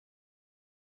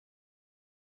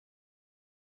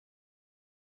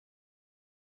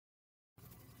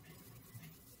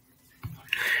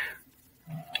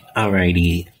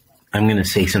Alrighty, I'm going to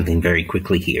say something very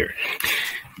quickly here.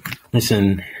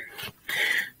 Listen,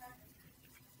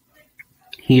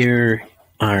 here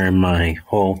are my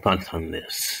whole thoughts on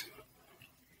this.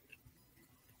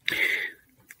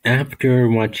 After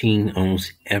watching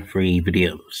almost every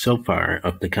video so far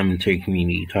of the commentary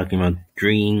community talking about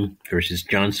Dream versus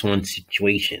John Swan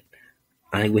situation,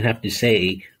 I would have to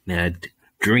say that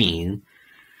Dream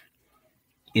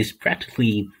is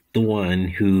practically the one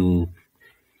who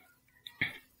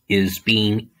is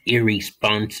being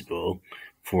irresponsible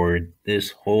for this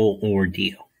whole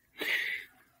ordeal.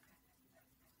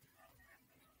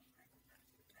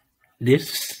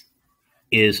 This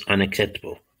is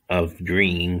unacceptable of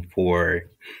Dream for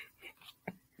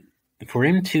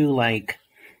him to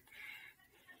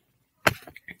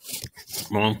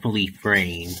wrongfully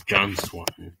frame John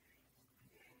Swan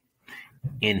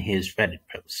in his Reddit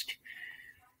post.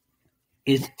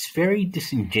 It's very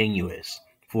disingenuous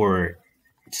for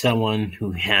someone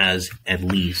who has at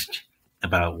least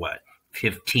about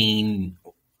 15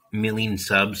 million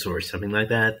subs or something like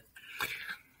that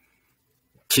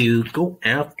to go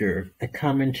after a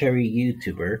commentary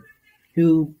YouTuber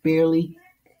who barely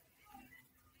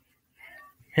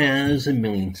has 1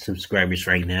 million subscribers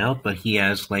right now, but he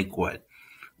has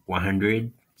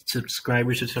 100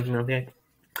 subscribers or something like that.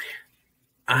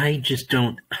 I just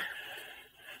don't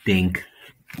think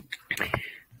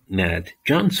that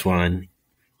John Swan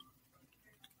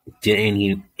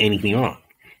did anything wrong.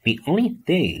 The only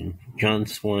thing John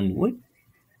Swan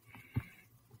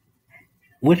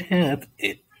would have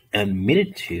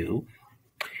admitted to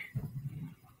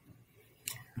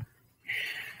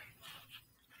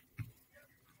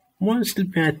was the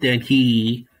fact that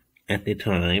he, at the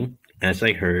time, as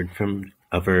I heard from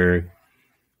other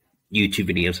YouTube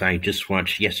videos I just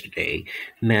watched yesterday,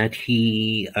 that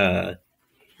he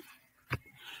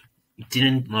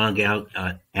didn't log out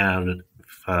of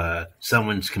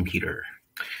someone's computer,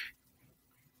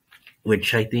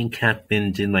 which I think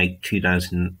happened in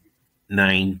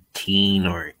 2019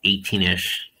 or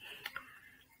 18-ish.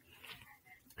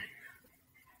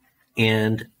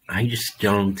 And I just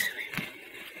don't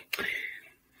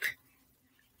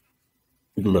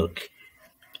look.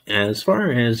 As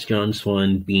far as John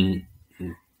Swan being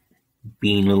a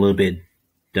little bit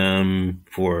dumb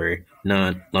for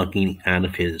not logging out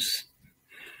of his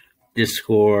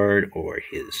Discord or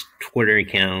his Twitter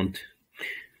account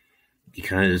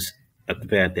because of the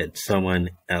fact that someone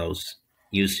else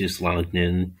used his logged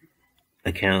in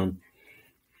account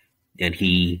that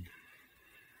he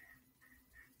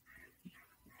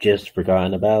just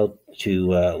forgotten about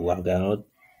to log out.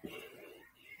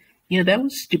 Yeah, that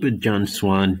was stupid, John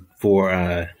Swan,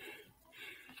 for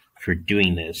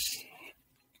doing this,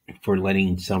 for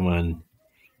letting someone,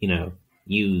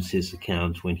 use his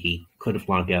account when he could have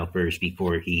logged out first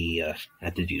before he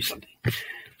had to do something.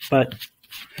 But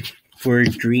for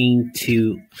Dream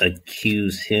to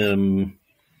accuse him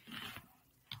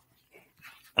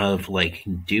of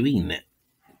doing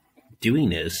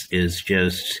this is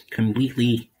just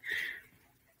completely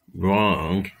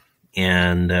wrong,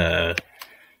 and I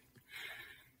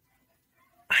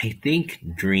think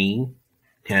Dream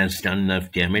has done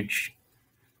enough damage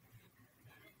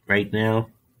right now,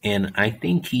 and I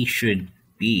think he should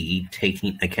be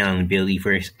taking accountability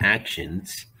for his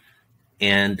actions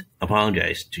and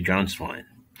apologize to John Swan.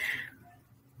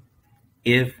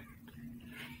 If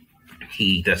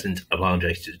he doesn't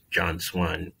apologize to John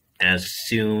Swan as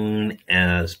soon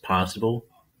as possible,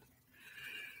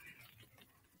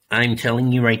 I'm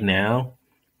telling you right now,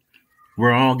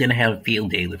 we're all going to have a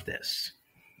field day with this.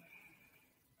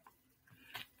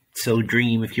 So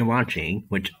Dream, if you're watching,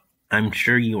 which I'm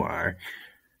sure you are,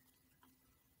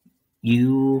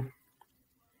 you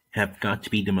have got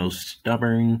to be the most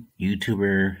stubborn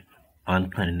YouTuber on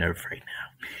planet Earth right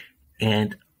now.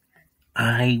 And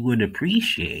I would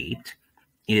appreciate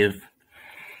if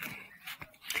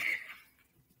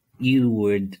you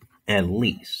would at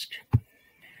least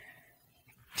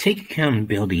take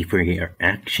accountability for your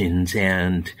actions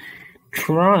and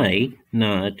try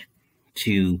not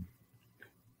to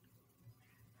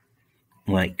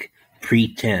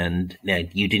pretend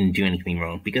that you didn't do anything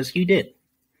wrong, because you did.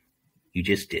 You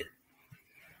just did.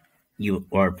 You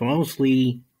are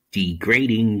falsely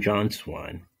degrading John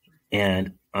Swan,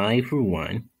 and I, for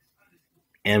one,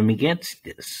 am against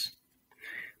this.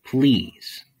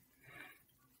 Please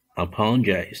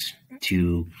apologize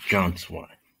to John Swan.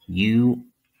 You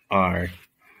are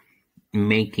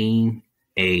making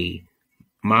a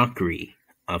mockery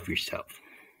of yourself.